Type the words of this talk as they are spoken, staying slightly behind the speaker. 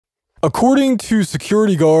According to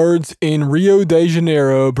security guards in Rio de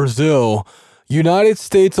Janeiro, Brazil, United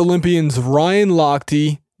States Olympians Ryan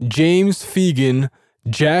Lochte, James Feigen,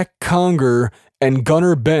 Jack Conger, and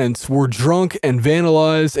Gunnar Bentz were drunk and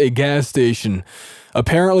vandalized a gas station.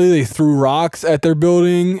 Apparently, they threw rocks at their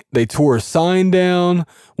building, they tore a sign down,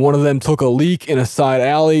 one of them took a leak in a side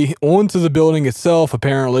alley onto the building itself,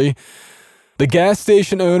 apparently. The gas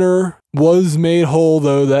station owner was made whole,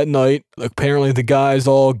 though, that night. Apparently, the guys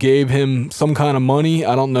all gave him some kind of money.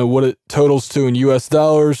 I don't know what it totals to in US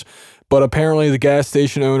dollars, but apparently the gas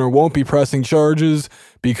station owner won't be pressing charges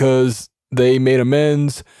because they made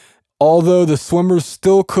amends. Although the swimmers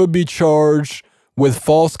still could be charged with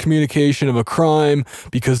false communication of a crime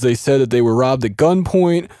because they said that they were robbed at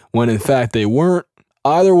gunpoint when in fact they weren't.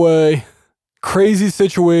 Either way, crazy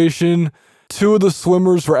situation. Two of the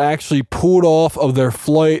swimmers were actually pulled off of their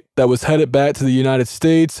flight that was headed back to the United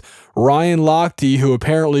States. Ryan Lochte, who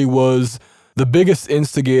apparently was the biggest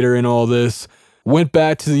instigator in all this, went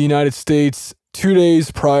back to the United States 2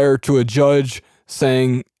 days prior to a judge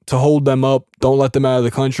saying to hold them up, don't let them out of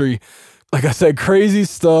the country. Like I said, crazy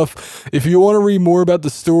stuff. If you want to read more about the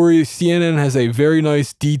story, CNN has a very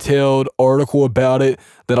nice detailed article about it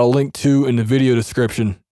that I'll link to in the video description.